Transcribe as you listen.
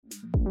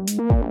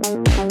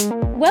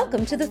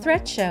Welcome to the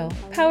Threat Show,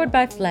 powered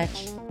by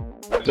Fletch.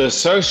 The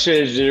social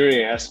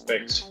engineering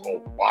aspects are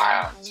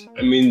wild.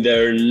 I mean,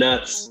 they're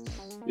nuts.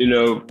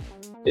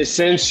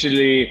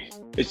 Essentially,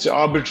 it's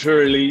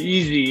arbitrarily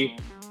easy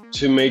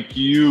to make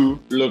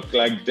you look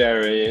like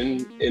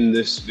Darian in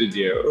this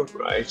video,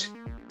 right?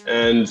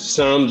 And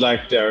sound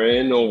like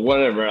Darian or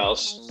whatever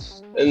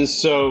else. And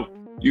so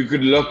you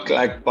could look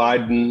like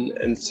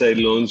Biden and say,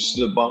 launch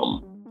the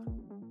bomb.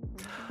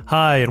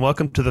 Hi, and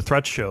welcome to the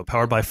Threat Show,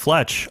 powered by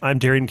Fletch. I'm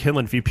Darian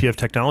Kinlan, VP of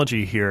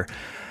Technology here.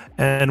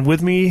 And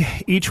with me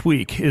each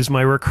week is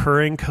my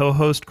recurring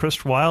co-host,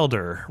 Chris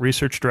Wilder,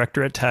 Research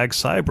Director at Tag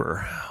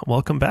Cyber.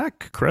 Welcome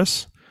back,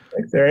 Chris.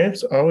 Thanks, Darian.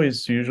 It's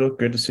always usual.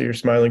 Good to see your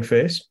smiling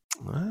face.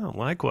 Well,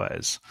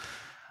 likewise.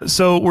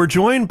 So we're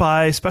joined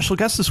by special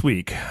guest this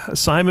week,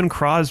 Simon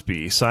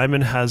Crosby.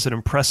 Simon has an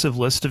impressive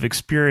list of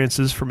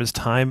experiences from his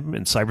time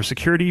in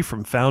cybersecurity,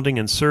 from founding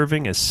and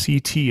serving as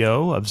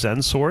CTO of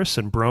ZenSource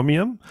and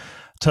Bromium,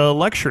 to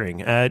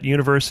lecturing at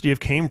University of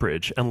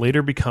Cambridge, and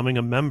later becoming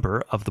a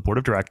member of the board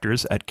of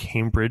directors at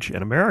Cambridge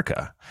in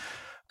America.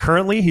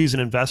 Currently, he's an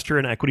investor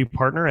and equity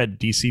partner at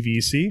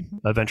DCVC,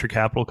 a venture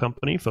capital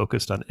company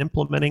focused on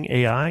implementing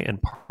AI in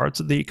parts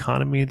of the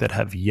economy that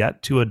have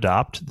yet to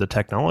adopt the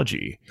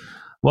technology.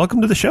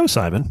 Welcome to the show,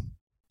 Simon.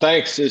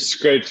 Thanks. It's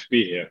great to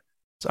be here.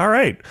 All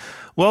right.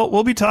 Well,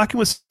 we'll be talking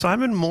with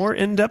Simon more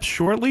in depth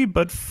shortly,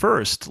 but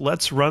first,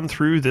 let's run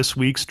through this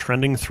week's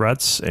trending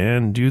threats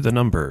and do the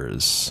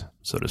numbers,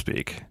 so to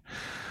speak.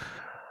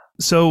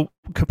 So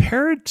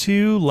compared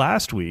to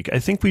last week, I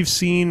think we've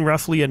seen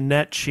roughly a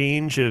net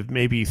change of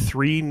maybe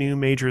 3 new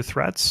major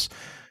threats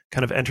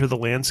kind of enter the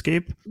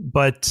landscape.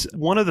 But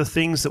one of the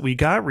things that we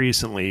got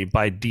recently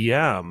by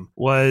DM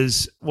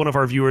was one of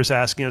our viewers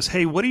asking us,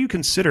 hey, what do you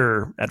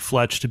consider at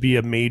Fletch to be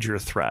a major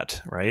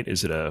threat, right?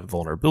 Is it a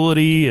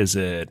vulnerability? Is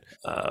it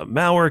a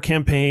malware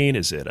campaign?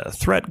 Is it a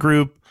threat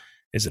group?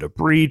 Is it a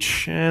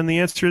breach? And the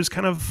answer is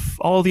kind of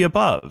all of the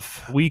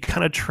above. We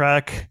kind of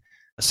track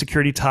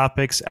security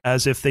topics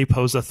as if they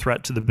pose a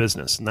threat to the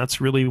business. And that's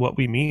really what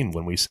we mean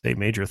when we say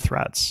major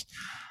threats.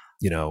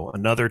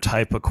 Another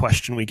type of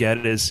question we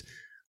get is,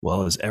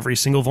 well, is every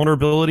single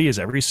vulnerability, is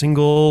every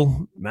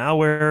single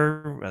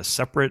malware a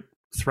separate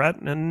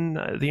threat? And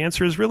the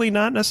answer is really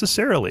not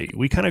necessarily.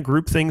 We kind of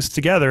group things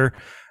together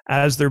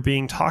as they're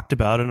being talked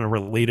about in a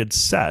related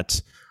set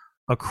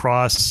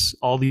across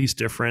all these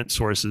different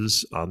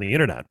sources on the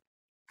internet.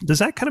 Does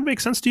that kind of make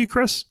sense to you,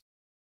 Chris?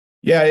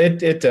 Yeah,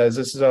 it does.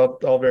 This is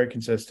all very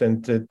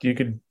consistent. You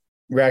could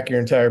rack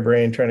your entire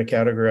brain trying to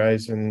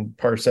categorize and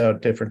parse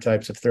out different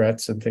types of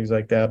threats and things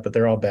like that, but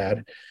they're all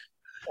bad.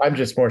 I'm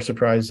just more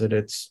surprised that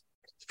it's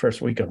the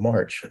first week of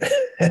March.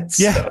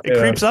 It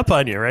creeps up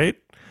on you, right?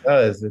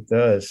 It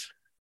does.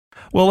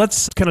 Well,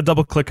 let's kind of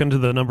double click into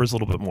the numbers a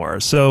little bit more.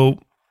 So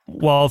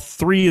while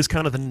 3 is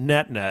kind of the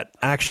net,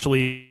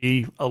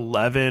 actually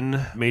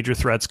 11 major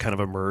threats kind of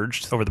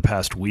emerged over the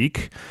past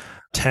week.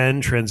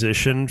 10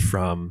 transitioned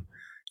from,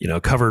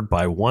 covered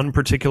by one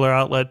particular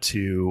outlet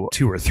to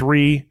 2 or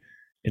 3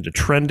 into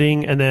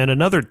trending. And then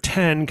another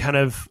 10 kind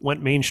of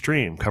went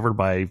mainstream, covered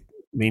by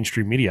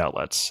mainstream media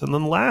outlets. And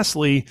then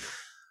lastly,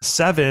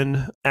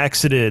 7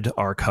 exited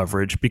our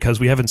coverage because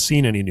we haven't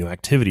seen any new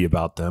activity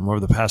about them over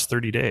the past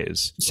 30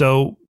 days.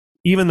 So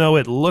even though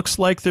it looks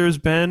like there's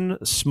been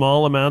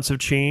small amounts of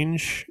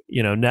change,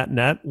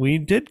 net, we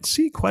did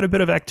see quite a bit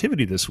of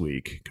activity this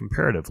week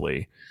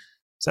comparatively.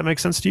 Does that make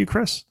sense to you,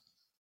 Chris?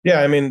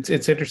 Yeah, I mean,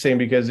 it's interesting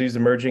because these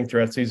emerging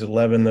threats, these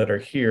 11 that are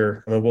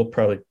here, I mean,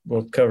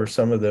 we'll cover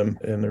some of them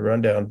in the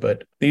rundown,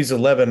 but these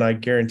 11, I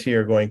guarantee,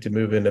 are going to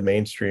move into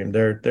mainstream.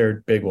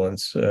 They're big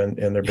ones, and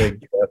they're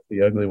big,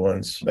 the ugly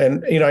ones.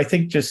 And, I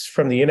think just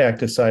from the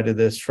inactive side of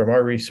this, from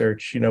our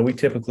research, we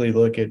typically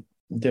look at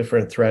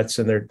different threats,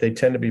 and they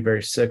tend to be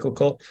very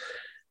cyclical.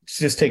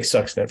 Just take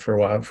Stuxnet for a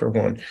while, for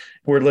one.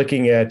 We're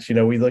looking at,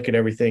 we look at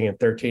everything in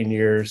 13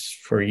 years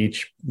for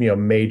each,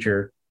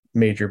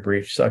 major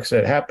breach.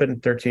 Stuxnet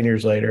happened 13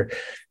 years later.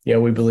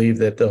 We believe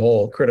that the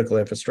whole critical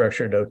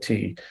infrastructure and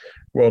OT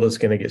world is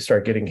going to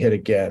start getting hit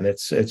again.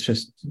 It's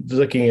just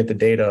looking at the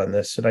data on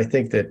this. And I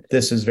think that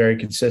this is very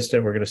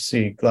consistent. We're going to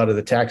see a lot of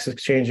the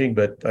tactics changing,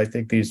 but I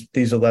think these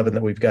 11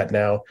 that we've got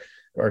now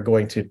are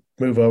going to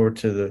move over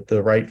to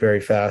the right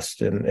very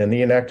fast. And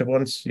the inactive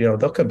ones,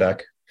 they'll come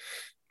back.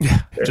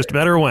 Yeah, just a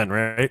matter of when,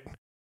 right?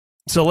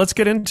 So let's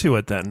get into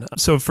it then.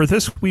 So for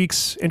this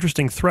week's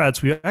interesting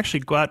threats, we actually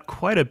got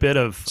quite a bit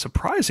of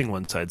surprising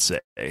ones, I'd say.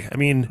 I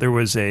mean, there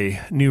was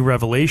a new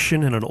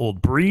revelation and an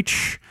old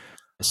breach.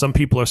 Some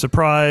people are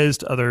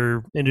surprised.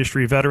 Other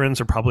industry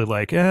veterans are probably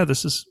like,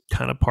 this is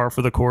kind of par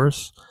for the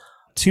course.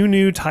 2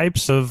 new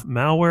types of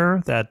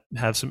malware that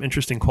have some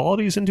interesting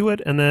qualities into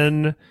it. And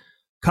then a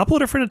couple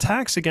of different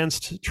attacks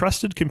against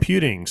trusted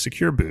computing,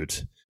 secure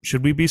boot.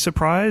 Should we be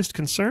surprised,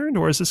 concerned,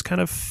 or is this kind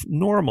of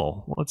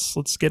normal?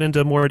 Let's get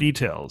into more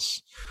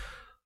details.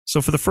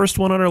 So for the first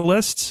one on our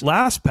list,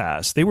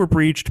 LastPass, they were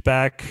breached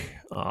back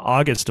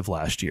August of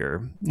last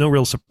year. No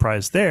real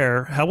surprise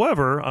there.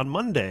 However, on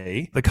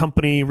Monday, the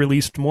company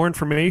released more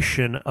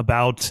information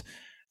about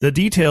the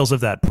details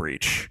of that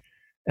breach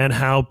and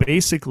how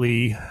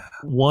basically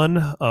one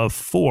of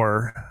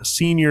 4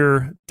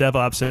 senior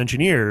DevOps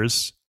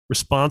engineers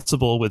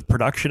responsible with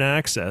production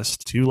access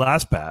to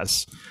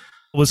LastPass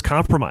was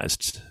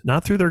compromised,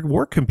 not through their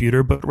work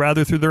computer, but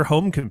rather through their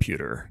home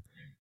computer.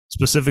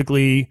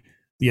 Specifically,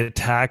 the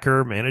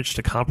attacker managed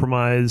to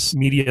compromise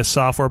media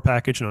software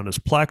package known as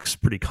Plex,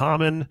 pretty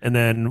common. And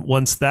then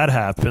once that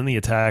happened, the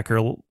attacker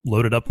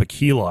loaded up a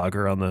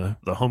keylogger on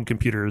the home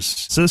computer's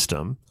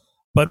system.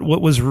 But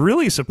what was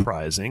really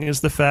surprising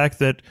is the fact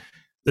that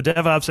the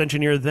DevOps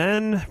engineer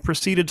then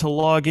proceeded to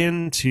log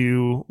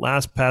into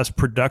LastPass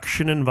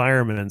production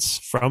environments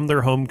from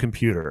their home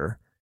computer.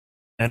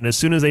 And as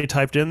soon as they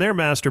typed in their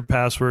master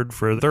password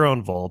for their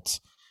own vaults,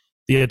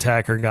 the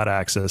attacker got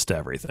access to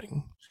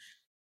everything.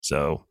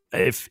 So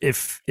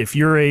if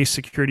you're a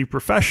security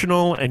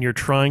professional and you're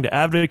trying to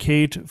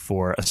advocate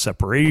for a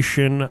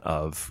separation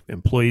of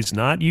employees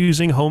not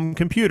using home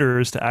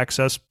computers to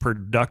access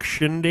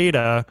production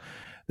data,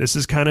 this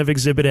is kind of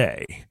Exhibit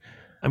A.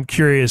 I'm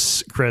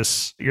curious,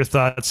 Chris, your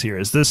thoughts here.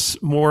 Is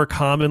this more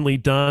commonly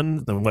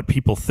done than what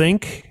people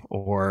think,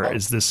 or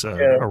is this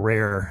a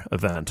rare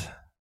event?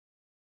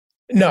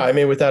 No, I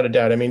mean, without a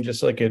doubt. I mean,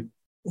 just look at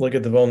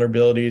the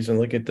vulnerabilities and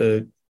look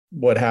at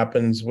what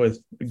happens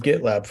with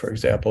GitLab, for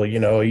example.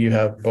 You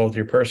have both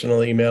your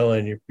personal email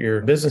and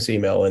your business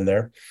email in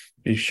there.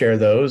 You share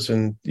those,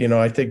 and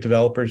I think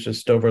developers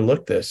just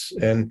overlook this.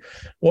 And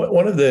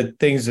one of the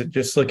things that,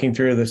 just looking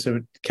through this,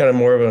 it kind of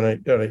more of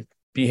on a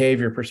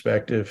behavior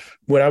perspective.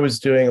 When I was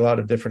doing a lot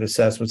of different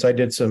assessments, I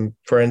did some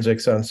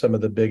forensics on some of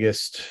the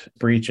biggest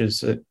breaches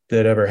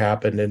that ever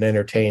happened in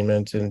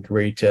entertainment and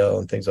retail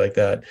and things like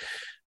that.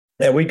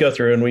 And we'd go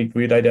through and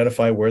we'd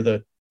identify where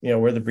the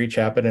breach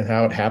happened and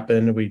how it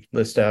happened. We'd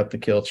list out the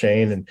kill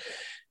chain,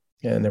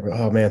 and they were,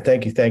 oh man,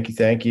 thank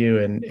you.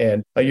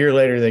 And a year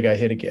later they got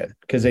hit again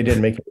because they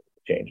didn't make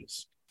any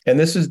changes. And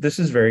this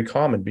is very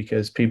common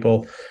because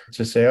people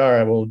just say, all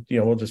right, well,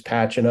 we'll just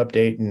patch and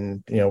update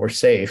and we're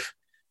safe.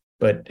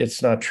 But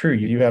it's not true.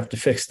 You have to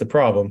fix the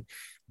problem.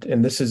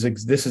 And this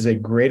is a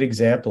great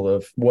example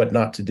of what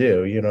not to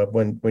do.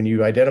 When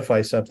you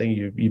identify something,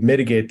 you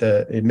mitigate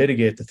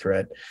the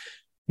threat.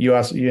 You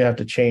have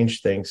to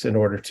change things in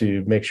order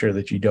to make sure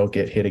that you don't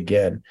get hit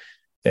again.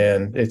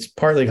 And it's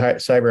partly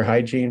cyber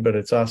hygiene, but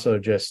it's also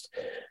just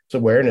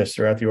awareness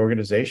throughout the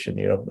organization.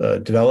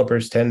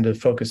 Developers tend to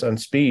focus on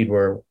speed,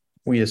 where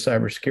we as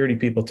cybersecurity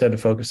people tend to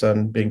focus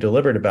on being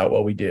deliberate about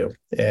what we do.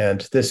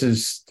 And this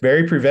is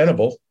very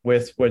preventable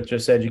with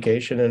just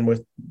education and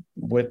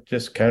with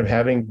just kind of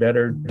having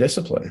better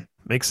discipline.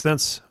 Makes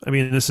sense. I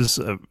mean, this is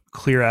a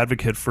clear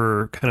advocate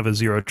for kind of a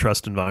zero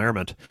trust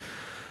environment.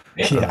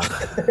 Yeah.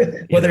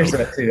 Well, there's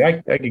that too.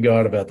 I could go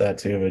on about that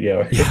too, but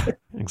yeah,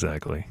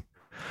 exactly.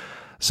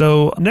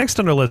 So next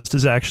on our list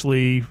is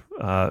actually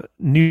a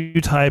new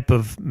type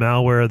of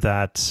malware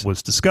that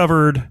was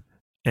discovered,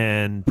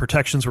 and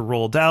protections were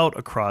rolled out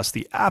across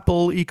the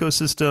Apple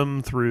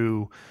ecosystem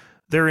through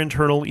their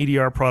internal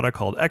EDR product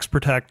called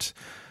XProtect.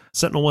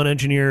 SentinelOne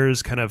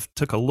engineers kind of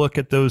took a look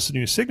at those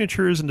new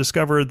signatures and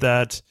discovered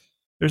that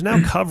there's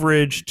now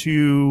coverage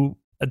to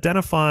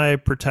identify,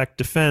 protect,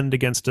 defend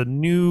against a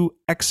new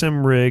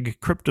XMRig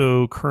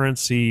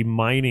cryptocurrency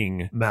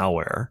mining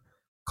malware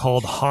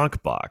called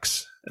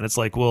Honkbox. And it's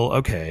like, well,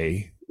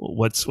 okay,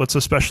 what's so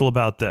special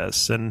about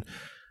this? And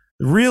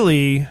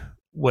really,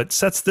 what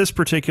sets this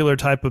particular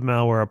type of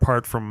malware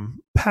apart from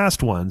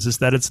past ones is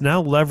that it's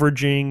now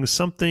leveraging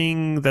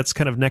something that's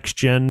kind of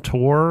next-gen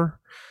Tor,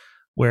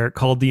 where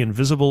called the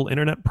Invisible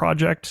Internet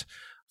Project,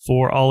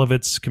 for all of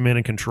its command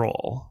and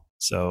control.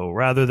 So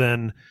rather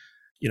than,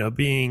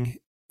 being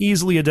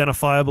easily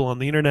identifiable on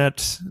the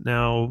internet,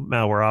 now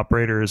malware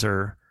operators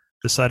are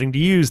deciding to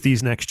use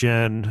these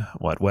next-gen,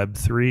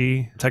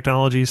 Web3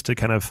 technologies to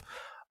kind of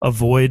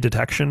avoid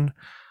detection.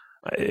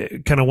 I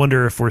kind of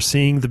wonder if we're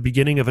seeing the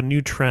beginning of a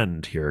new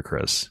trend here,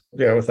 Chris.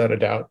 Yeah, without a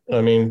doubt. I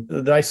mean,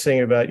 the nice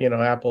thing about,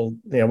 Apple,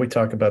 we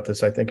talk about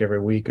this, I think, every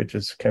week, which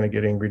is kind of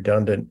getting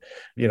redundant.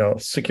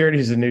 Security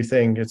is a new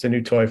thing. It's a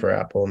new toy for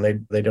Apple,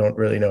 and they don't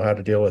really know how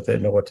to deal with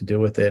it, know what to do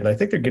with it. And I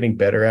think they're getting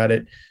better at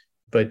it.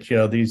 But,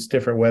 these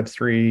different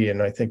Web3,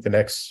 and I think the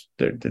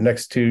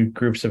next two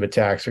groups of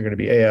attacks are going to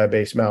be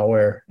AI-based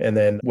malware and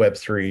then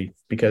Web3,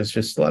 because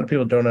just a lot of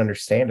people don't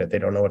understand it. They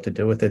don't know what to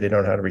do with it. They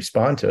don't know how to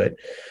respond to it.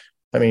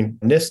 I mean,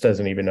 NIST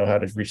doesn't even know how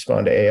to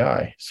respond to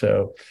AI.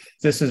 So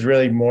this is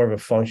really more of a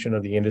function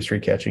of the industry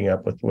catching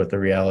up with the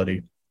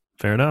reality.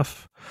 Fair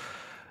enough.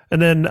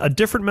 And then a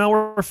different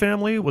malware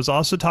family was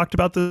also talked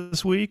about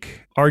this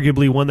week,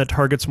 arguably one that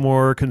targets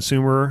more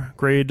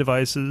consumer-grade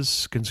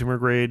devices,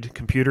 consumer-grade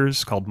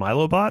computers, called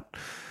Milobot.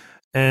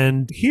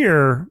 And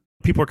here,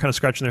 people are kind of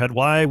scratching their head.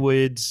 Why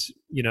would,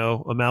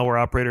 a malware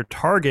operator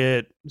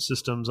target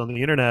systems on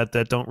the internet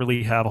that don't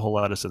really have a whole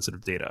lot of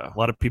sensitive data? A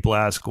lot of people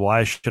ask,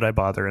 why should I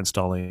bother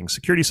installing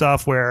security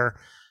software?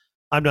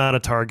 I'm not a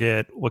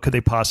target. What could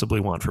they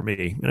possibly want from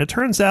me? And it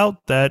turns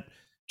out that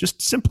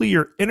just simply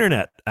your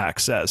internet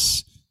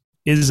access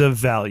is of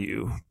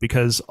value,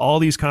 because all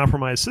these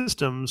compromised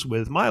systems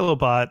with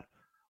Milobot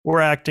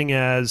or acting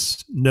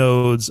as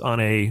nodes on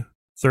a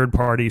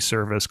third-party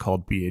service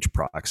called BH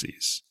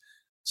proxies.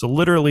 So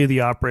literally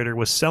the operator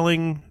was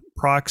selling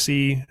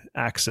proxy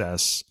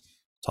access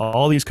to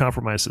all these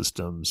compromised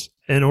systems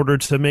in order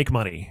to make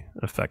money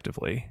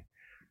effectively.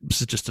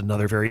 This is just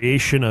another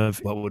variation of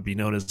what would be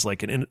known as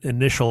like an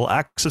initial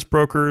access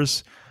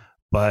brokers,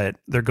 but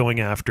they're going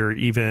after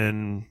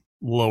even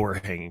lower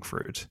hanging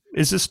fruit.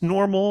 Is this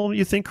normal,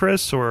 you think,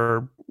 Chris,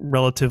 or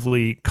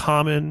relatively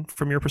common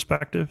from your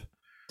perspective?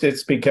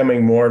 It's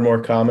becoming more and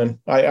more common.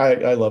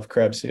 I love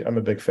Krebs. I'm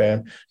a big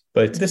fan,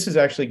 but this is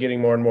actually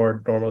getting more and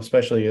more normal,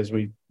 especially as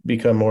we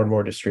become more and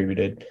more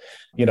distributed.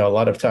 A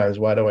lot of times,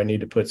 why do I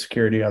need to put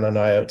security on an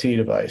IoT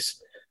device?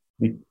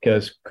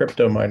 Because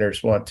crypto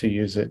miners want to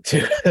use it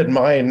to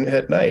mine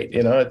at night.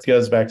 It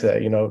goes back to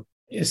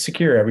that,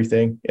 secure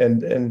everything.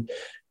 And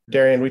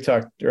Darian, we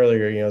talked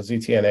earlier,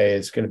 ZTNA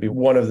is going to be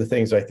one of the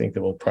things I think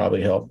that will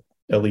probably help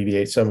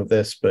alleviate some of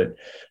this, but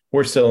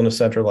we're still in a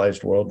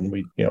centralized world, and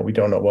we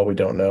don't know what we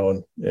don't know,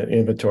 and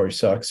inventory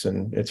sucks,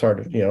 and it's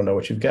hard to know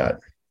what you've got.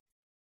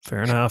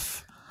 Fair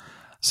enough.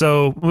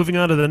 So moving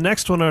on to the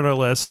next one on our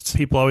list,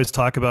 people always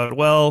talk about,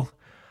 well,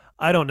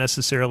 I don't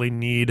necessarily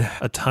need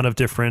a ton of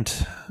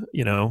different,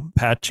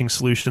 patching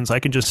solutions. I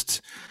can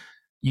just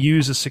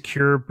use a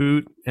secure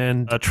boot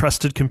and a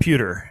trusted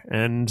computer,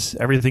 and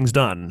everything's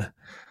done.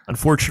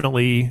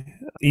 Unfortunately,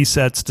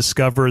 ESET's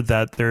discovered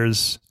that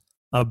there's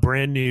a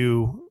brand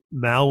new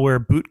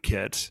malware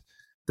bootkit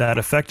that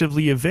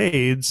effectively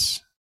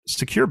evades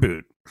secure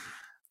boot,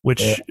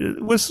 which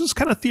was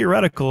kind of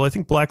theoretical. I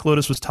think Black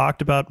Lotus was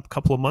talked about a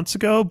couple of months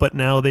ago, but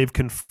now they've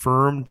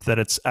confirmed that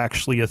it's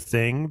actually a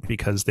thing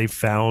because they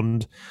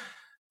found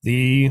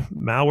the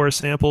malware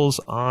samples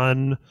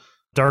on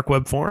dark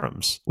web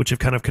forums, which have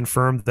kind of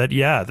confirmed that,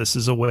 this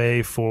is a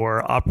way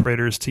for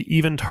operators to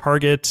even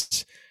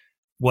target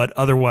what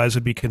otherwise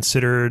would be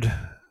considered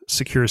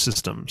secure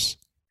systems.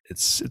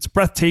 It's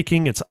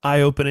breathtaking, it's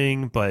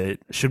eye-opening, but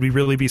should we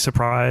really be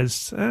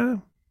surprised? I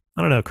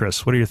don't know,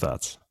 Chris. What are your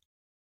thoughts?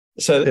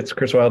 So it's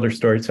Chris Wilder's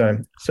story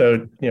time.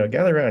 So,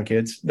 gather around,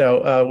 kids.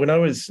 Now, when I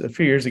was a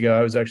few years ago,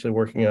 I was actually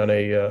working on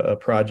a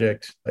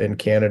project in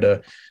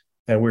Canada,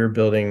 and we were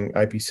building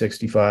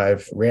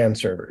IP65 RAN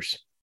servers.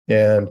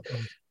 And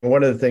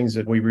one of the things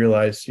that we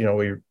realized,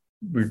 we're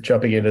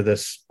jumping into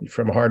this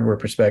from a hardware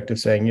perspective,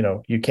 saying,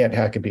 you can't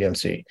hack a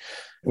BMC,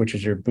 which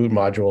is your boot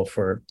module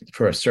for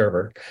a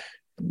server,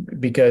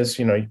 because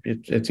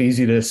it's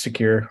easy to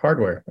secure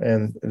hardware,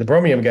 and the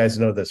Bromium guys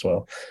know this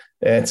well.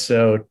 And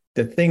so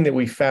the thing that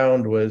we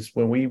found was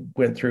when we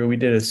went through, we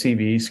did a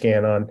CVE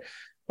scan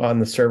on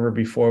the server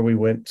before we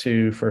went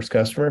to first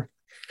customer,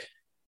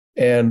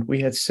 and we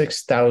had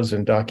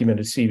 6,000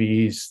 documented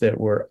CVEs that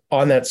were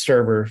on that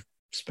server,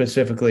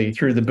 specifically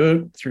through the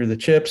boot, through the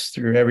chips,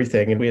 through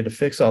everything, and we had to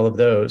fix all of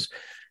those.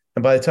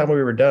 And by the time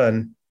we were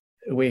done,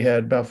 we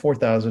had about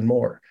 4,000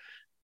 more.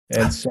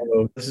 And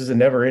so this is a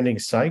never-ending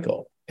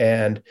cycle.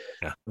 And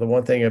the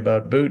one thing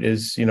about boot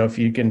is, if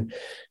you can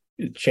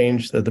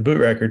change the boot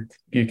record,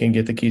 you can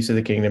get the keys to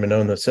the kingdom and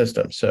own the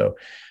system. So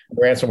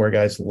ransomware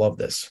guys love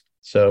this.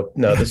 So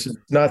no, this is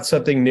not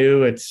something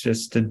new. It's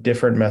just a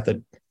different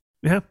method.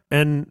 Yeah.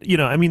 And,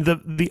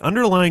 the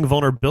underlying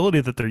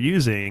vulnerability that they're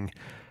using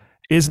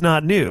is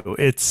not new.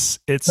 It's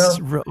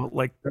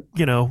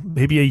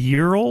maybe a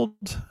year old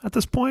at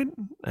this point.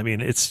 I mean,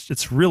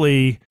 it's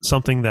really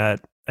something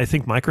that I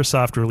think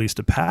Microsoft released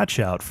a patch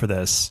out for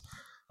this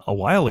a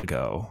while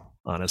ago,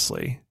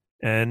 honestly.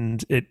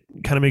 And it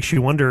kind of makes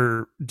you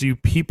wonder, do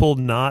people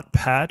not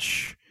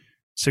patch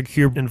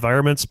secure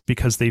environments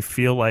because they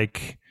feel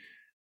like,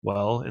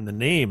 well, in the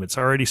name, it's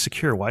already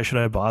secure. Why should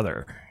I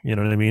bother? You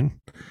know what I mean?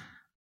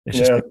 It's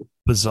just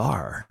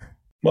bizarre.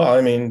 Well,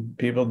 I mean,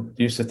 people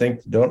used to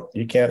think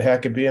you can't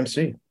hack a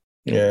BMC.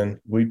 And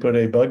we put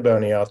a bug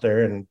bounty out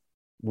there, and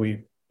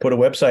we put a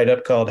website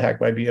up called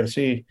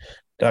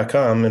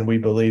hackmybmc.com, and we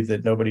believed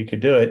that nobody could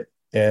do it.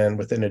 And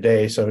within a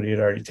day, somebody had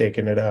already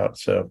taken it out.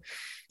 So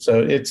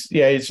it's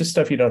just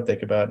stuff you don't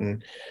think about.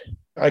 And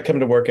I come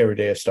to work every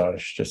day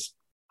astonished, just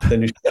the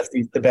new stuff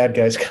the bad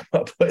guys come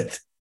up with.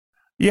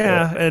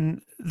 Yeah.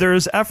 And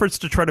there's efforts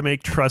to try to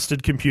make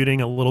trusted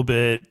computing a little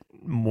bit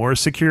more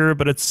secure,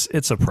 but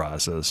it's a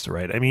process,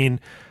 right? I mean,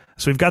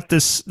 so we've got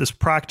this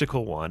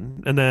practical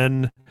one, and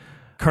then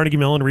Carnegie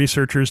Mellon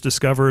researchers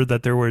discovered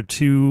that there were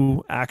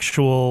two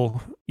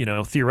actual,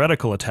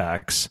 theoretical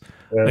attacks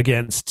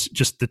against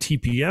just the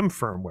TPM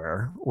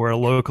firmware, where a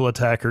local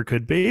attacker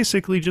could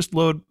basically just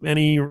load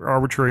any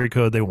arbitrary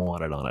code they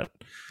wanted on it.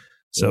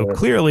 So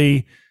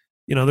clearly,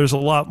 there's a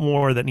lot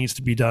more that needs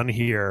to be done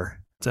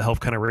here to help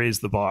kind of raise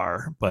the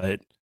bar, but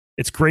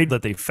it's great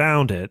that they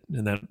found it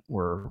and that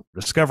we're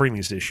discovering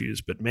these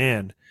issues. But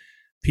man,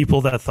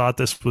 people that thought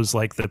this was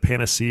like the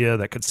panacea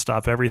that could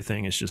stop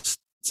everything, it's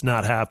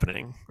not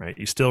happening, right?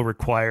 You still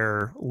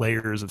require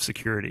layers of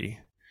security.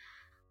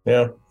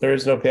 Yeah, there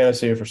is no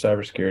panacea for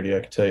cybersecurity,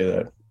 I can tell you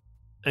that.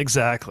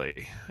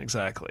 Exactly.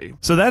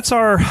 So that's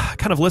our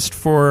kind of list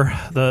for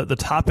the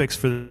topics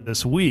for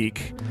this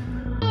week.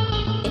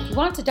 you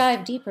want to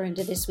dive deeper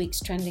into this week's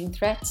trending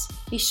threats,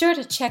 be sure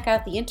to check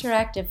out the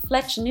interactive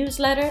Fletch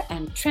newsletter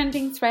and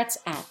Trending Threats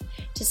app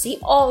to see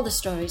all the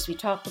stories we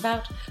talked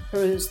about,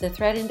 peruse the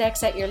threat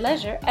index at your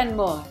leisure, and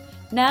more.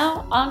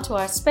 Now, on to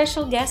our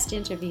special guest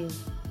interview.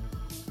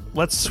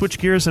 Let's switch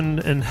gears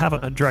and have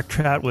a direct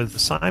chat with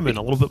Simon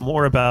a little bit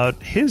more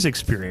about his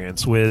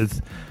experience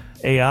with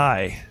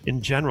AI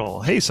in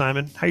general. Hey,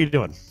 Simon, how you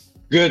doing?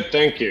 Good,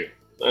 thank you.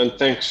 And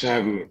thanks for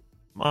having me.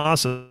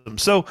 Awesome.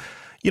 So,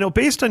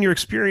 based on your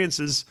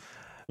experiences,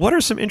 what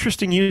are some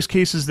interesting use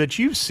cases that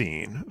you've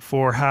seen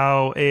for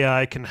how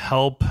AI can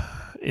help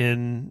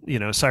in,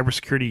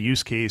 cybersecurity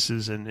use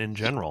cases in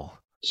general?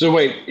 So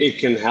wait, it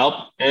can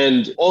help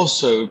and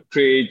also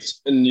create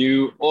a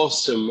new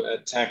awesome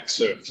attack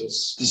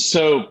surface.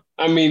 So,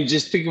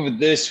 just think of it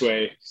this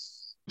way.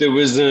 There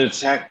was an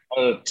attack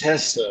on a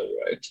Tesla,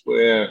 right?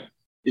 Where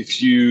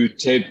if you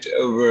taped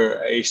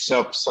over a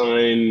stop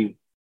sign,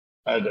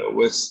 I don't know,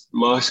 with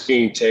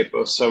masking tape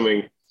or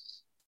something,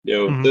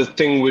 the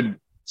thing would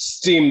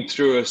steam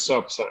through a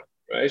stop sign,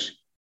 right?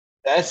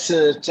 That's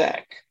an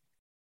attack.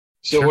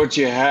 So Sure. What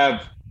you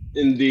have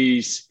in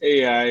these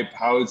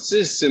AI-powered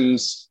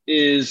systems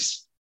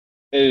is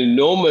an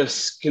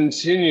enormous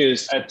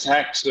continuous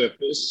attack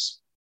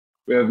surface.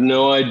 We have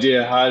no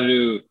idea how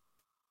to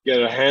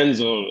get our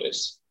hands on it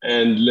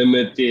and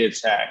limit the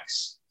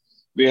attacks.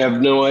 We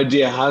have no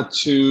idea how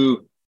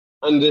to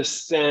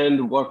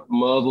understand what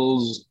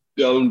models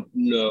don't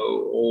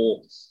know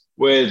or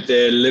where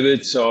their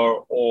limits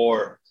are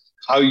or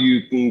how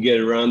you can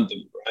get around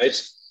them,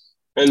 right?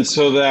 And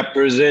so that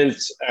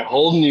presents a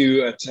whole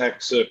new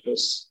attack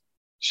surface.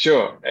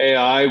 Sure,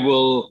 AI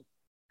will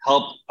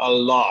help a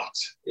lot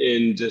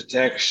in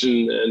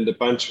detection and a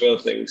bunch of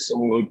other things,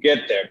 and we'll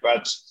get there.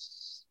 But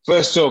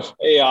first off,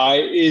 AI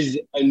is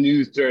a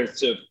new threat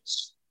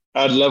surface.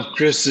 I'd love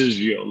Chris's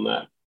view on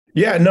that.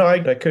 Yeah, no, I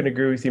couldn't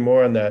agree with you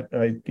more on that.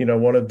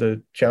 One of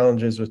the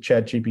challenges with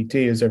ChatGPT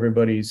is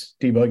everybody's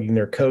debugging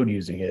their code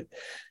using it.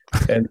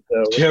 And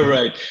you're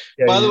right.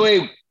 By the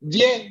way,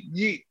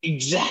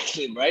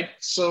 exactly right.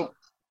 So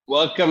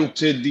welcome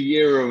to the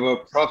era of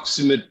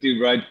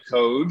approximately right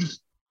code.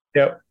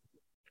 Yep.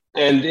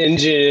 And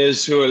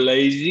engineers who are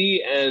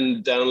lazy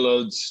and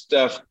download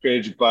stuff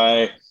created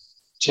by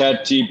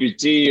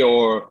ChatGPT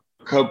or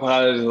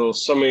Copilot or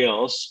something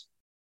else.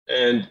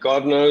 And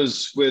God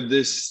knows where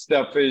this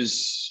stuff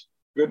is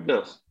good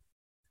enough.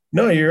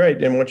 No, you're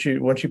right. And once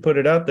you put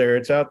it out there,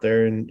 it's out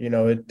there, and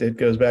it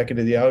goes back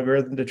into the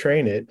algorithm to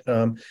train it.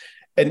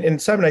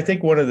 And Simon, I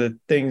think one of the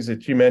things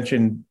that you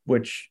mentioned,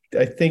 which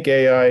I think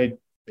AI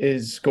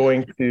is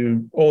going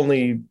to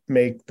only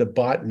make the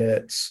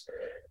botnets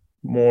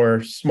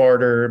more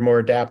smarter, more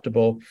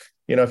adaptable.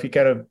 If you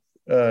kind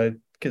of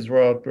because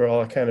we're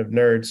all kind of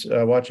nerds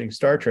watching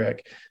Star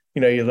Trek,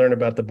 you learn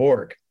about the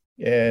Borg.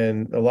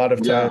 And a lot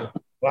of times,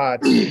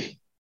 bots,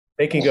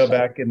 they can go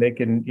back and they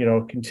can,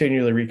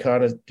 continually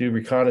do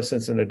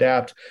reconnaissance and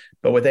adapt.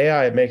 But with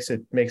AI, it makes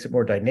it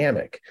more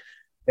dynamic,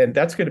 and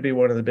that's going to be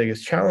one of the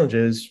biggest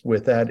challenges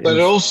with that. But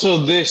also,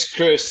 this,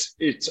 Chris,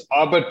 it's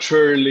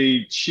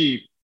arbitrarily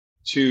cheap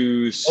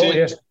to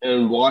sit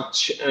and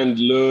watch and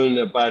learn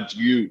about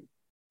you.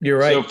 You're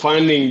right. So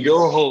finding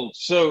your whole.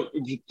 So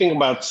if you think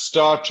about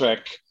Star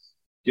Trek,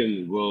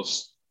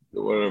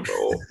 whatever,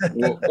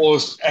 or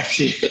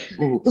actually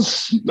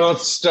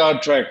not Star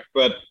Trek,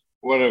 but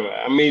whatever.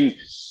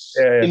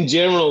 In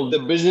general, the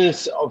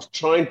business of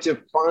trying to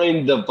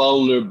find the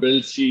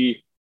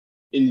vulnerability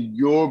in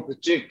your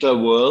particular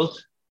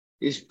world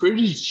is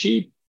pretty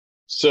cheap.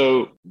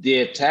 So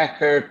the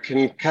attacker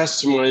can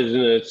customize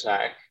an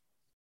attack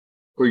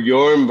for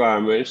your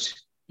environment,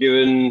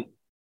 given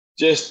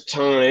just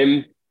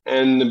time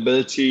and the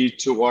ability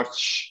to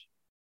watch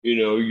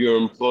your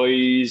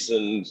employees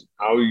and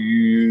how you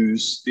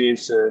use the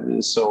internet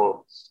and so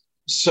on.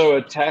 So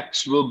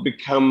attacks will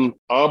become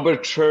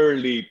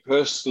arbitrarily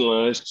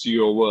personalized to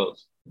your world.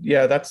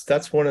 Yeah,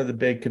 that's one of the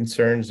big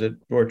concerns that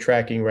we're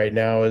tracking right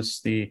now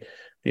is the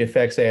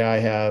effects AI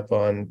have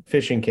on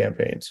phishing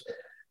campaigns.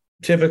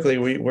 Typically,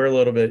 we're a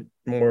little bit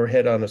more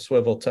head on a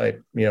swivel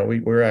type.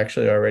 We're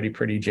actually already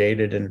pretty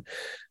jaded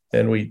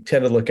and we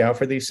tend to look out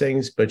for these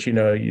things. But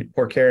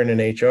poor Karen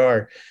in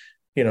HR,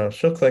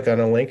 she'll click on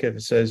a link if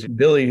it says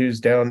Billy, who's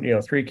down,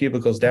 3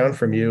 cubicles down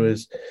from you,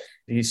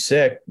 he's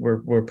sick.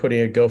 We're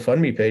putting a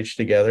GoFundMe page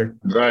together.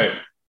 Right.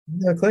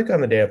 Click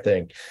on the damn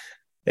thing.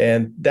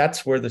 And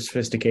that's where the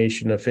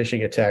sophistication of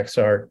phishing attacks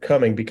are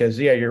coming because,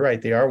 you're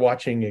right. They are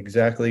watching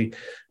exactly.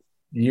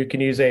 You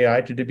can use AI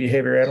to do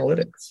behavior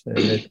analytics.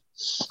 And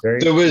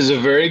there was a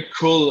very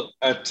cool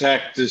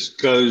attack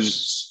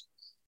disclosed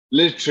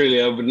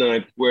literally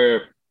overnight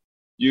where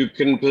you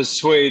can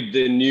persuade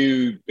the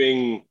new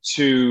Bing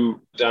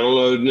to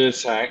download an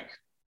attack,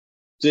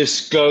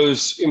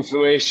 disclose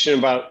information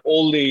about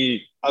all the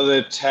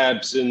other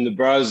tabs in the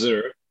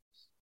browser,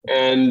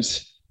 and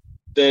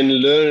then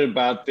learn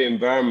about the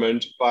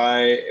environment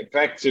by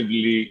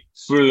effectively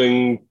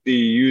fooling the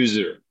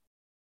user.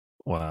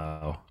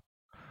 Wow.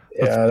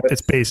 Yeah,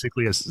 It's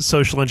basically a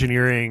social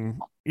engineering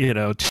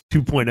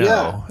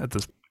 2.0 at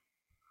this.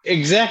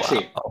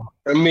 Exactly. Wow.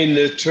 I mean,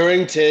 the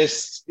Turing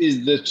test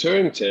is the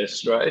Turing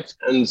test, right?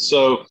 And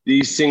so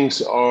these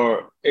things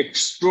are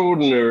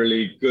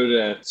extraordinarily good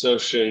at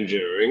social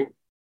engineering.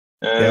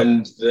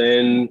 And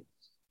then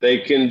they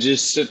can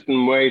just sit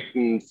and wait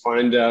and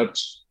find out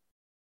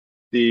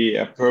the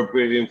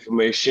appropriate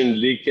information,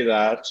 leak it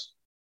out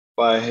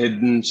by a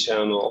hidden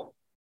channel,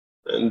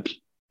 and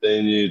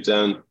then you're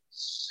done.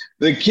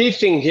 The key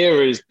thing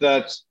here is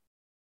that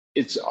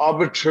it's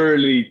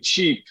arbitrarily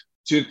cheap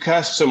to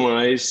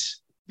customize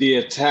the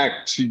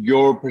attack to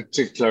your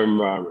particular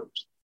environment.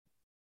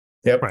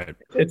 Yep. Right.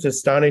 It's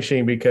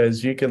astonishing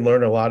because you can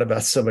learn a lot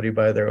about somebody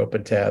by their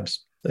open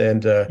tabs.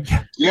 And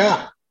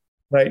yeah.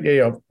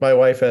 My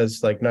wife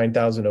has like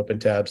 9,000 open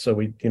tabs, so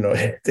we,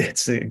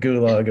 it's a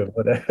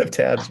gulag of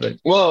tabs. But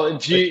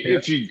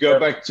if you go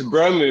back to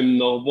Bromium,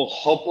 the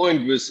whole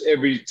point was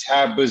every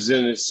tab was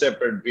in a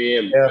separate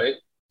VM, right?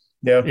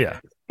 Yeah.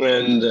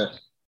 And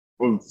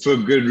for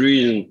good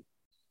reason.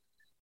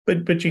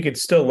 But you could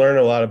still learn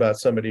a lot about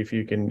somebody if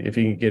you can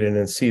get in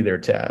and see their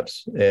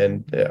tabs.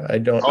 And I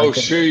don't. Oh,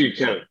 sure you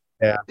can.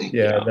 Yeah.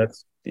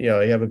 That's you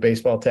have a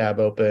baseball tab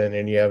open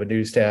and you have a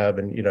news tab,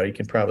 and you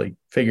can probably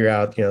figure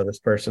out this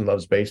person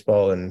loves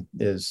baseball and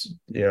is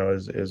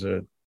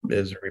a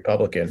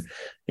Republican.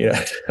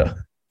 That's right.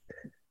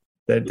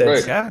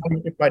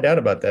 you can find out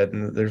about that,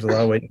 and there's a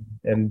lot of ways.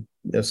 And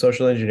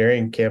social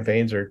engineering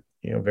campaigns are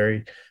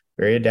very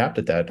very adept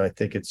at that. And I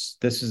think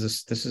this is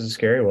a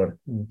scary one.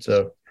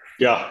 So.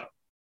 Yeah.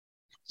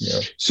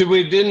 So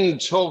we didn't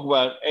talk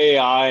about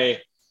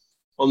AI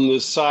on the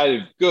side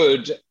of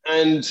good,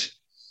 and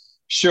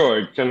sure,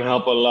 it can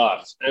help a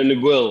lot, and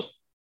it will.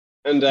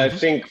 And I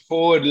think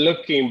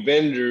forward-looking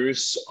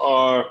vendors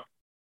are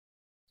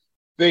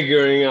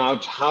figuring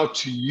out how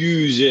to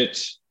use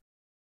it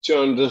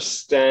to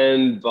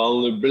understand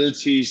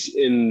vulnerabilities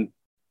in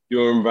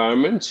your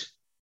environment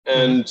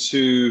and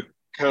to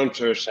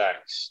counter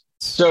attacks.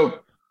 So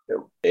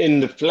in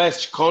the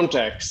Fletch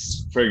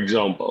context, for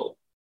example,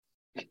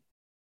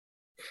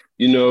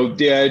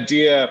 the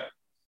idea,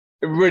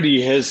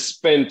 everybody has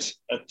spent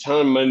a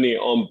ton of money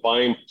on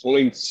buying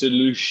point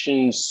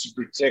solutions to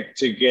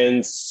protect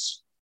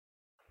against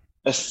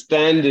a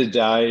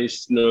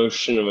standardized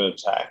notion of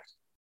attack.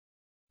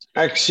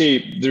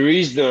 Actually, the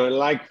reason I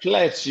like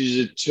Fletch is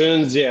it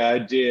turns the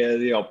idea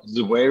the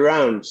opposite way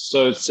around.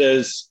 So it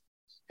says,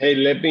 hey,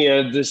 let me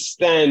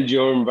understand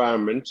your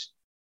environment,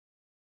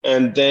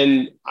 and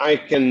then I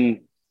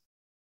can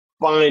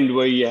find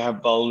where you have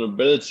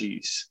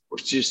vulnerabilities,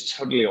 which is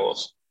totally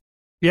awesome.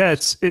 Yeah,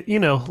 it's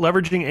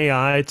leveraging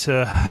AI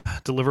to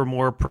deliver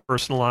more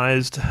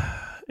personalized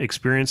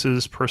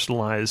experiences,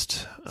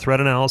 personalized threat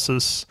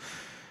analysis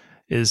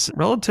is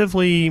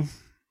relatively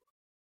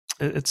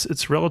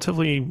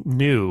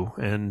new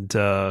and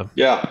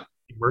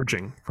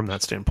emerging from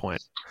that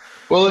standpoint.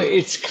 Well,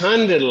 it's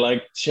kind of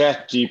like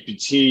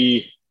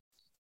ChatGPT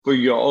for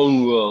your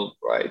own world,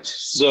 right?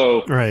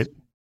 So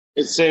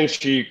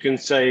essentially you can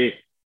say,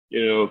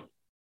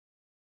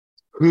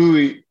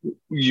 who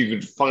you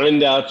could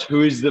find out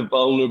who is the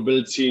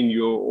vulnerability in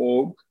your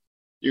org.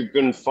 You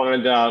can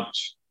find out,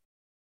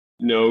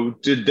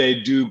 did they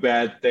do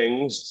bad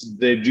things? Did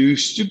they do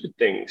stupid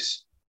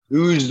things?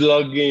 Who's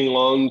logging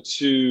on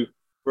to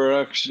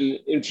production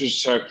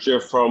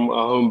infrastructure from a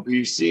home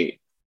PC?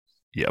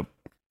 Yep,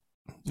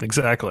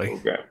 exactly.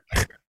 Okay.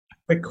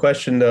 Quick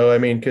question though,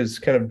 because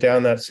kind of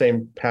down that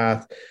same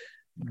path,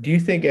 do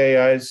you think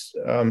AI's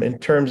in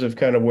terms of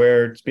kind of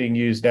where it's being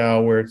used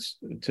now, where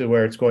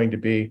it's going to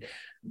be,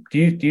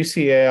 do you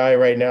see AI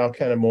right now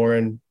kind of more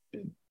in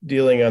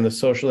dealing on the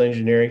social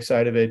engineering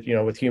side of it,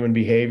 with human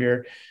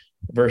behavior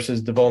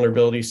versus the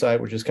vulnerability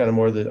side, which is kind of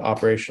more the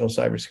operational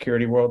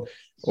cybersecurity world?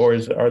 Or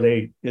is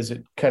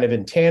it kind of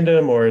in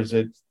tandem, or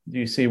do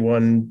you see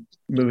one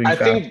moving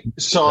fast?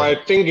 I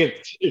think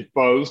it's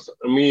both.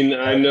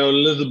 I know a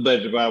little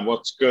bit about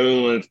what's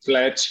going on at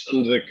Fletch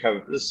under the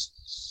covers.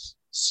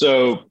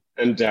 So,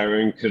 and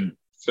Darren could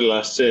fill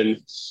us in,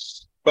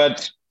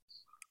 but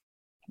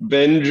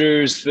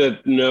vendors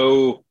that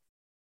know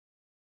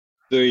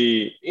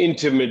the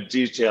intimate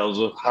details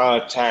of how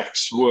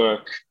attacks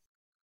work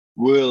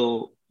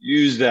will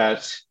use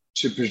that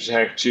to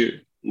protect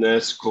you. And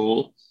that's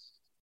cool.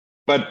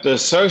 But the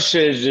social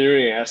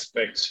engineering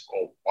aspects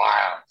are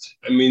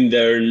wild.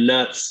 They're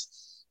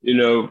nuts.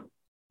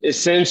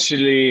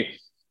 Essentially,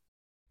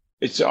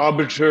 it's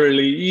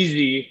arbitrarily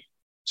easy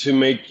to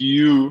make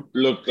you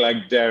look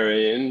like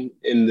Darian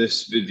in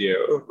this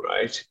video,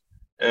 right?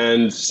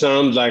 And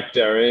sound like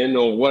Darian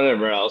or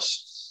whatever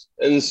else.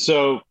 And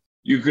so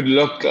you could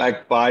look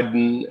like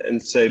Biden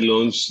and say,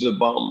 launch the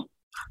bomb,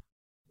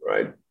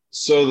 right?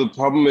 So the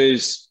problem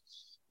is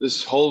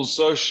this whole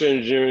social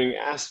engineering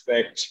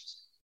aspect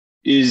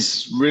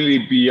is really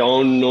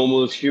beyond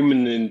normal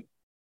human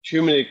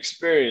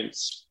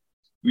experience.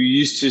 We're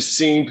used to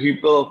seeing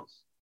people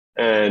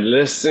and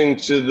listening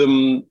to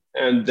them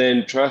and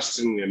then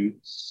trusting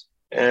them.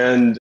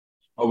 And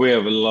we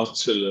have a lot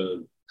to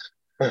learn.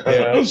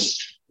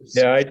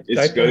 Yeah,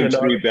 It's going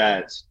to be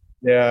bad.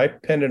 Yeah, I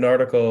penned an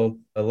article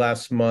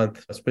last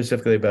month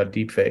specifically about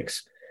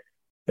deepfakes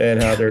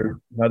and how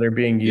they're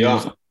being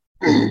used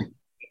in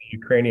the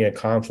Ukrainian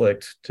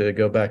conflict to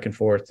go back and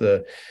forth.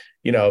 I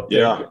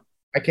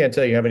can't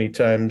tell you how many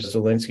times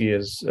Zelensky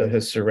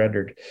has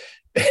surrendered,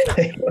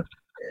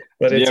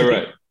 but it's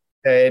right.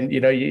 and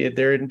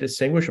they're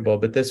indistinguishable.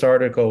 But this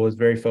article was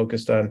very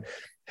focused on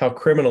how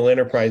criminal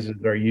enterprises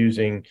are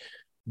using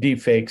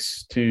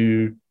deepfakes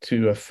to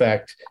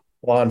affect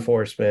law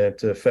enforcement,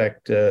 to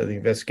affect the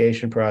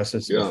investigation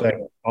process, to affect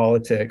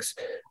politics.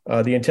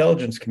 The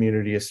intelligence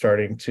community is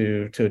starting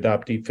to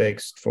adopt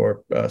deepfakes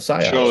for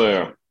psyops. Sure they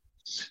are.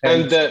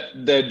 And that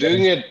they're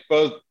doing it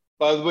both.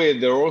 By the way,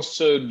 they're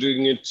also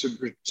doing it to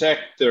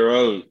protect their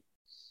own.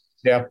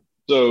 Yeah.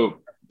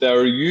 So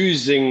they're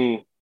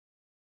using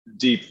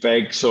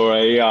deepfakes or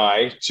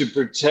AI to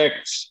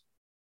protect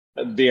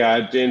the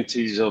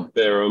identities of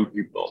their own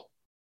people.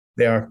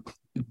 They are.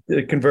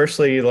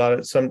 Conversely,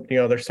 they're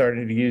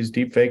starting to use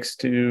deepfakes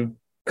to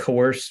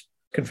coerce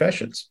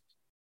confessions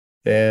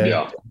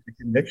and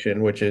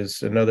conviction, which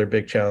is another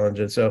big challenge.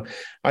 And so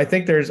I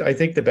think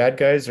the bad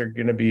guys are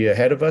going to be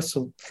ahead of us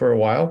for a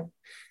while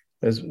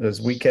as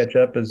we catch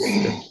up as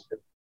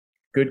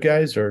good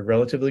guys or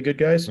relatively good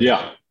guys.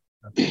 Yeah.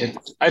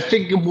 I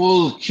think,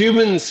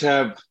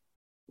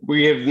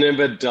 we have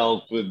never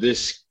dealt with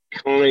this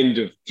kind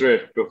of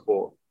threat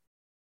before.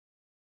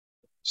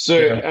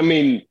 So, I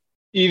mean,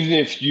 even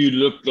if you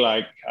look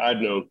like, I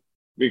don't know,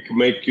 we can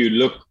make you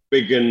look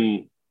big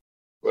and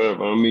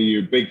whatever. I mean,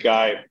 you're a big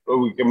guy, but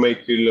we can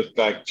make you look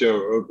like Joe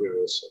Rogan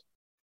or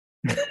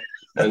something.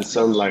 And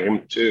sound like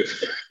him too.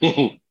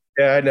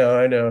 Yeah, I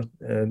know.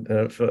 And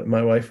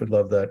my wife would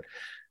love that.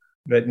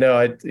 But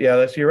no,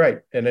 you're right.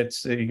 And it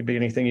can be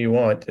anything you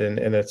want.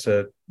 And it's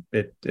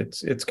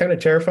kind of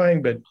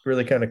terrifying, but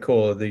really kind of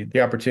cool,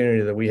 the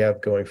opportunity that we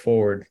have going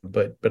forward.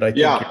 But I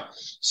think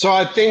so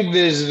I think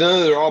there's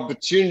another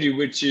opportunity,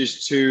 which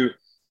is to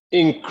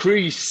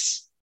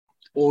increase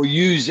or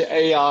use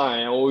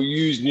AI or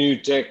use new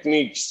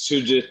techniques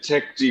to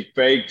detect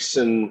deepfakes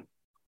and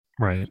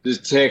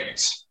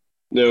detect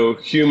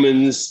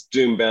humans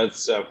doing bad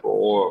stuff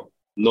or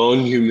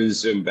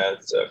non-humans doing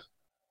bad stuff.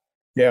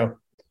 Yeah.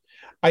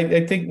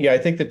 I think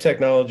the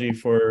technology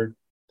for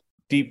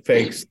deep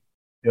fakes,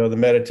 the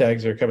meta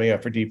tags are coming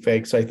out for deep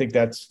fakes. I think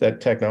that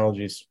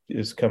technology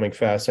is coming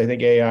fast. I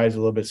think AI is a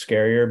little bit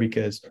scarier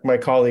because my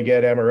colleague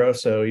Ed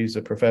Amoroso, he's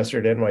a professor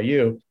at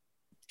NYU.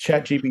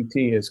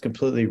 ChatGPT has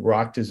completely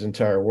rocked his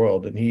entire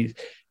world, and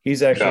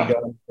he's actually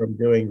gone from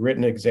doing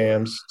written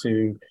exams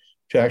to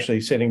actually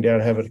sitting down,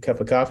 having a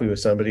cup of coffee with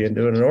somebody and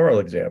doing an oral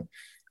exam.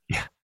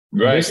 Yeah.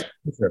 Right.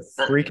 They're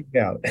freaking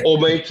out. Or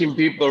making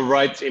people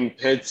write in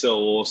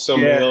pencil or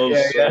something else.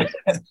 Yeah.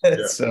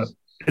 So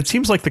it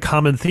seems like the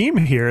common theme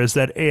here is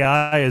that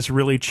AI is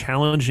really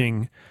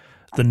challenging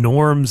the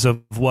norms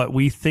of what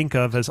we think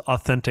of as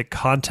authentic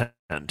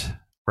content,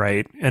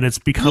 right? And it's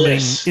becoming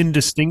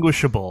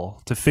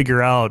indistinguishable to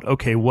figure out,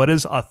 okay, what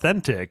is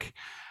authentic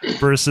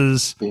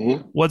versus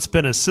what's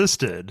been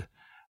assisted?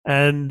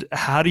 And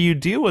how do you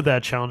deal with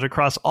that challenge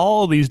across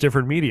all these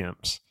different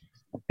mediums?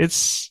 I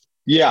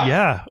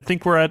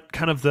think we're at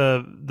kind of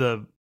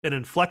an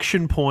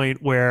inflection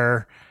point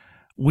where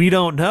we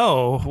don't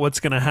know what's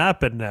going to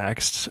happen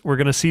next. We're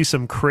going to see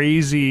some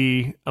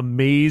crazy,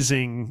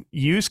 amazing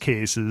use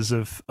cases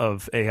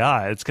of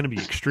AI. It's going to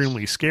be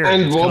extremely scary.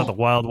 And it's kind of the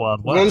wild,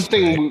 wild west. One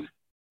thing,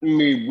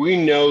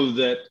 we know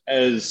that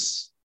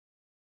as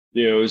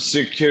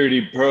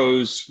security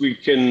pros, we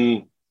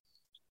can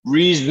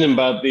reason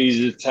about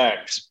these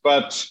attacks,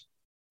 but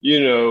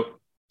the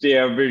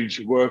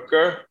average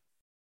worker,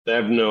 they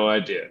have no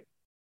idea.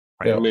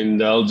 Right. I mean,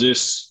 they'll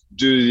just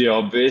do the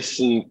obvious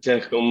and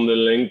click on the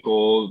link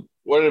or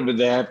whatever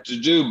they have to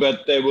do,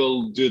 but they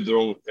will do the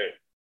wrong thing.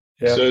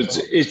 Yeah. So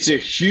it's a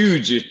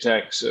huge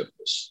attack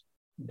surface.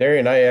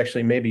 Darian, I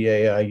actually may be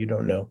AI. You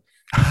don't know.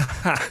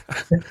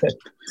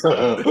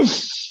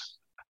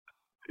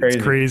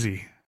 It's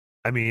crazy.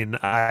 I mean,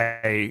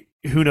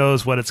 who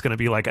knows what it's going to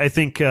be like. I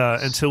think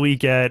until we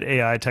get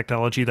AI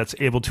technology that's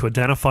able to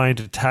identify and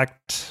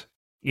detect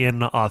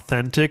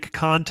inauthentic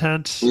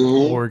content,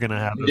 we're going to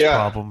have this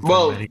problem.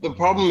 Well, the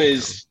problem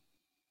is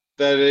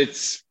that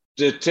it's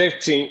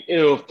detecting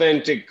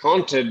inauthentic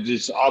content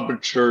is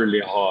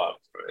arbitrarily hard,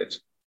 right?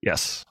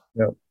 Yes.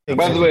 Yep.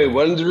 By the way,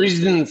 one of the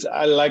reasons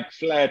I like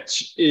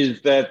Fletch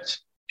is that,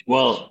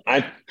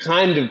 I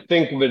kind of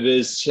think of it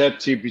as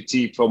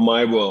ChatGPT for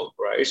my world,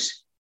 right?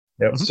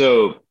 Yep.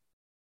 So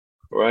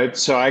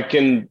I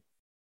can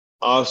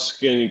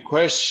ask any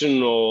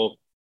question or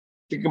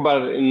think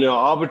about it in an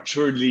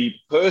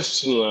arbitrarily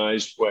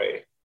personalized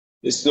way.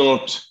 It's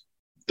not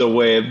the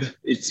web,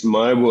 it's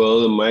my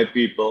world and my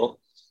people,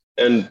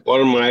 and what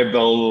am I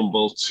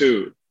vulnerable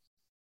to?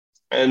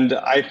 And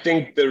I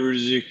think there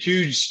is a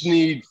huge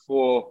need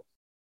for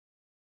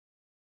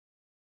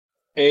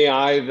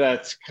AI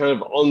that's kind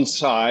of on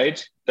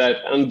side,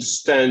 that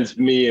understands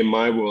me and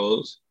my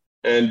world,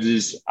 and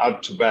is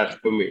out to bat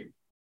for me.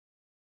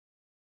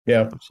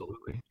 Yeah.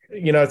 Absolutely.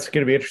 It's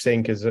going to be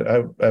interesting because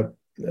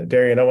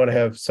Darian, I want to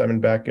have Simon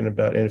back in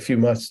a few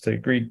months to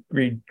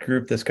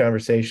regroup this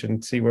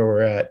conversation, see where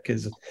we're at,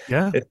 because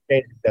it's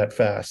changing that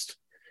fast.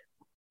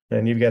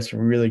 And you've got some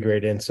really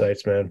great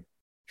insights, man.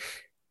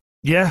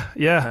 Yeah.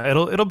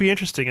 It'll be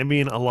interesting. I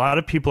mean, a lot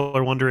of people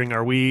are wondering,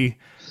 are we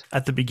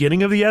at the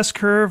beginning of the S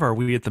curve? Are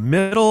we at the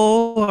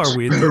middle? Are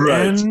we at the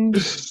Right.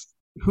 end?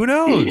 Who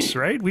knows,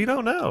 right? We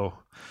don't know.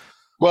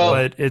 Well,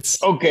 but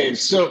it's okay.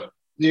 So,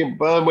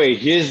 by the way,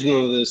 here's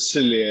another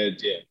silly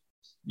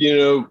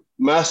idea.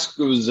 Musk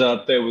was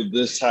out there with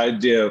this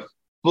idea of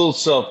full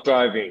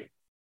self-driving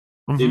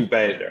in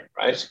beta,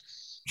 right?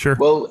 Sure.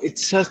 Well,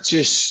 it's such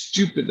a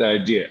stupid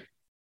idea.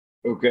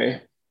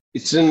 Okay.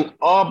 It's an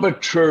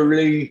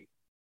arbitrarily,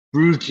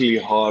 brutally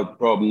hard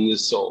problem to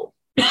solve.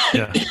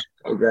 Yeah.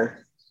 Okay.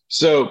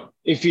 So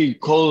if you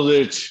call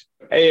it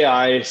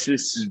AI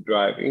assisted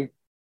driving,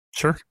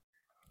 sure.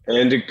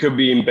 And it could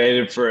be in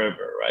beta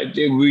forever, right?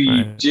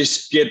 We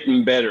just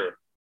getting better.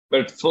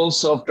 But full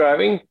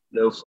self-driving,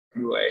 no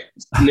fucking way.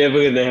 It's never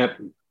going to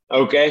happen.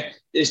 Okay?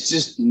 It's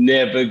just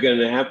never going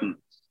to happen.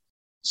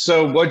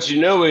 So what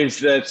you know is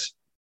that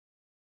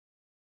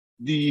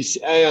these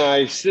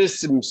AI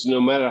systems,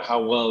 no matter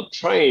how well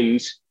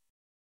trained,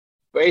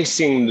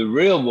 facing the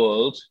real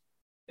world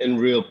and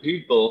real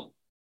people,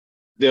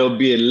 there'll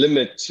be a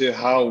limit to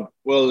how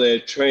well their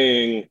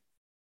training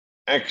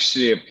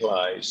actually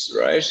applies,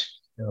 right?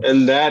 Yeah.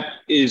 And that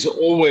is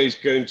always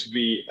going to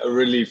be a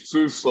really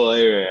fruitful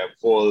area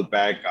for the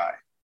bad guy.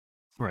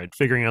 Right,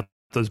 figuring out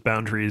those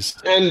boundaries.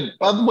 And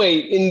by the way,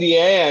 in the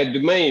AI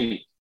domain,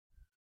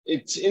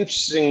 it's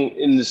interesting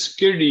in the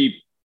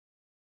security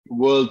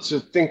world to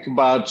think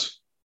about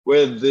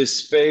whether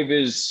this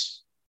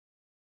favors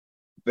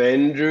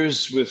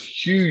vendors with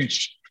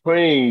huge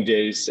training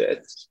data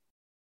sets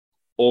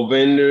or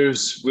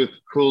vendors with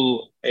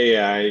cool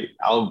AI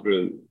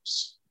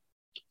algorithms.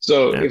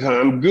 So if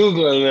I'm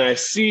Google and I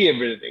see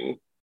everything,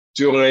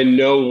 do I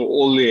know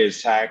all the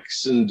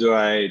attacks and do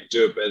I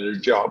do a better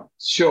job?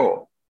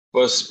 Sure.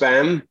 For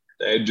spam,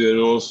 they do an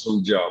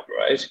awesome job,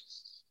 right?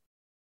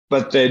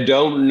 But they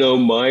don't know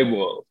my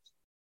world.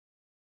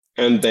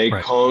 And they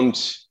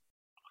can't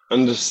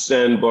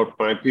understand what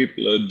my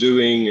people are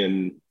doing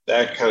and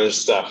that kind of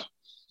stuff.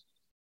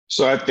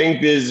 So I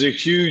think there's a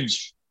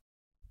huge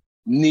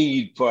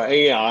need for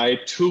AI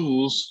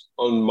tools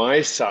on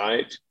my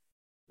side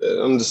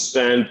that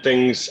understand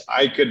things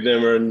I could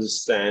never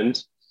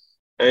understand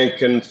and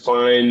can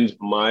find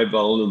my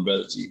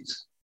vulnerabilities.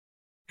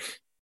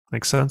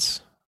 Makes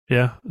sense.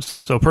 Yeah.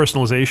 So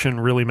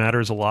personalization really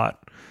matters a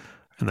lot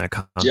in that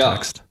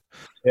context.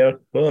 Yeah.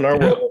 Well, in our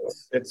world,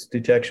 it's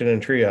detection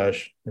and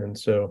triage. And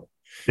so,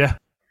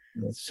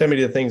 send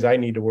me the things I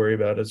need to worry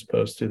about as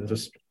opposed to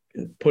just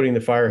putting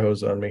the fire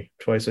hose on me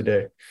twice a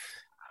day.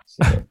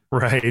 So.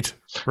 Right.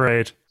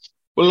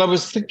 Well, I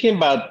was thinking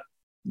about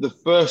the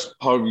first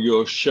part of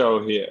your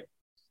show here,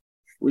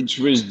 which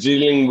was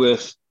dealing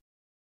with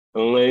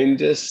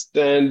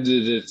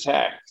standard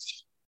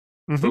attacks.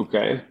 Mm-hmm.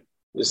 Okay.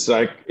 It's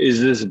like,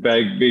 is this a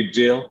big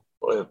deal?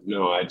 Well, I have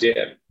no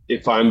idea.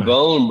 If I'm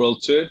vulnerable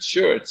to it,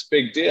 sure, it's a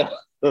big deal.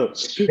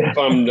 If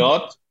I'm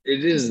not,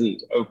 it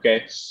isn't.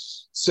 Okay.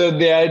 So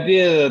the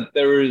idea that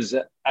there is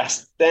a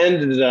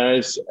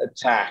standardized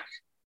attack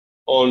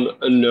on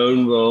a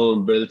known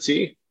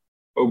vulnerability,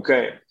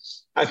 okay.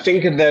 I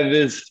think that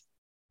is,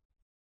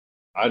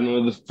 I don't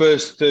know, the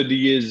first 30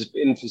 years of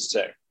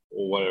InfoSec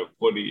or whatever,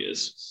 40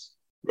 years,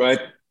 right?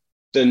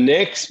 The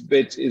next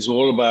bit is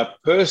all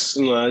about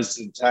personalized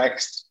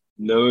attacks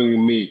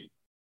knowing me.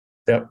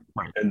 Yep.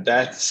 And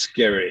that's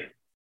scary.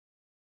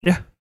 Yeah.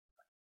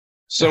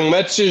 So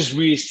much as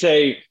we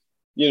say,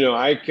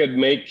 I could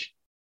make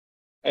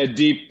a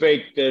deep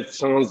fake that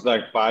sounds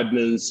like Biden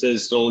and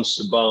says launch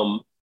the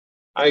bomb,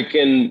 I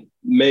can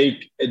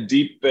make a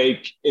deep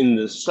fake in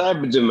the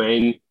cyber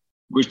domain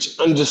which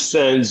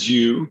understands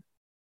you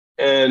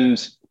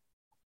and,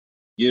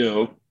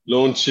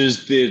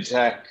 launches the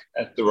attack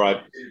at the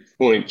right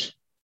point.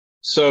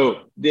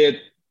 So the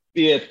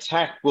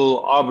attack will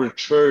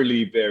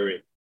arbitrarily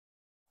vary.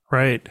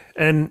 Right.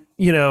 And,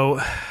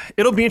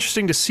 it'll be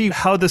interesting to see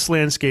how this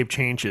landscape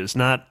changes,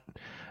 not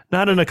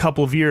in a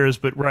couple of years,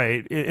 but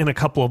in a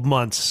couple of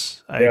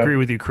months. I agree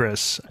with you,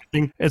 Chris. I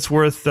think it's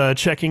worth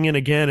checking in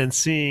again and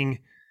seeing,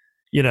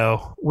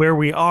 where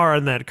we are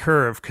on that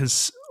curve,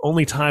 because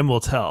only time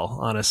will tell,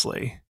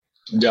 honestly.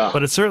 Yeah.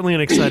 But it's certainly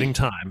an exciting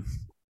time.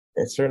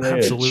 It certainly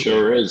Absolutely. It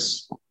sure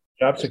is.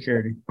 Job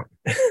security.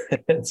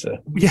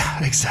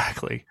 Yeah,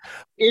 exactly.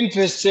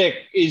 InfoSec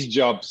is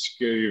job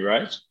security,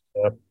 right?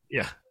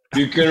 Yeah.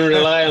 You can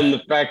rely on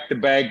the fact the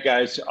bad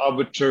guys are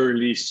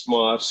arbitrarily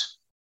smart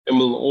and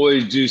will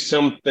always do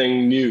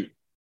something new.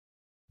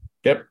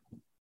 Yep.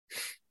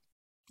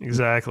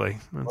 Exactly.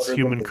 That's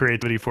human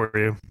creativity for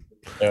you.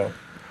 Yeah.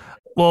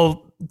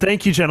 Well,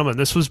 thank you, gentlemen.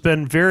 This has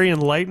been very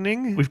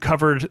enlightening. We've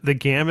covered the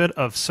gamut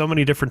of so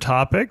many different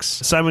topics.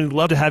 Simon, we'd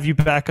love to have you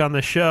back on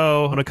the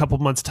show in a couple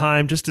of months'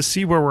 time just to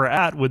see where we're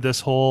at with this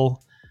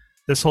whole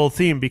this whole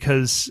theme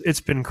because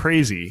it's been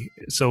crazy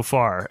so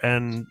far,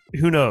 and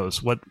who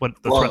knows what the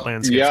threat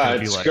landscape is going to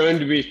be like. Yeah, it's going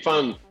to be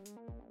fun.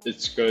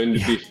 It's going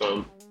to be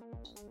fun.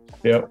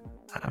 Yep.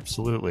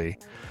 Absolutely.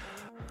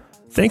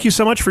 Thank you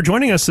so much for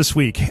joining us this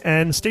week,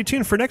 and stay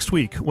tuned for next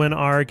week when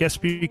our guest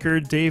speaker,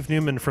 Dave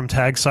Newman from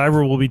Tag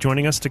Cyber, will be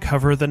joining us to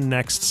cover the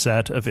next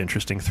set of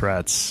interesting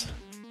threats.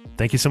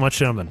 Thank you so much,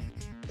 gentlemen.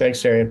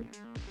 Thanks, Darian.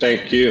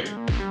 Thank you.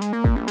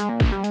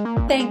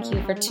 Thank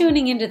you for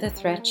tuning into The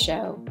Threat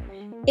Show.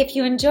 If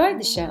you enjoyed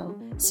the show,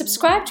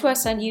 subscribe to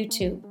us on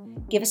YouTube,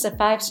 give us a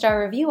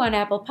 5-star review on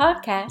Apple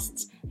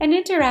Podcasts, and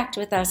interact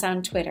with us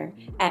on Twitter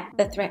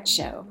 @The Threat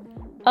Show.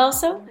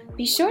 Also,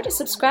 be sure to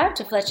subscribe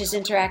to Fletch's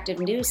interactive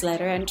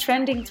newsletter and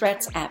Trending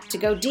Threats app to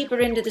go deeper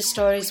into the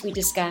stories we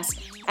discuss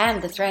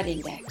and the Threat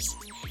Index.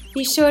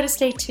 Be sure to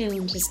stay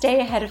tuned to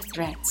stay ahead of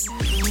threats.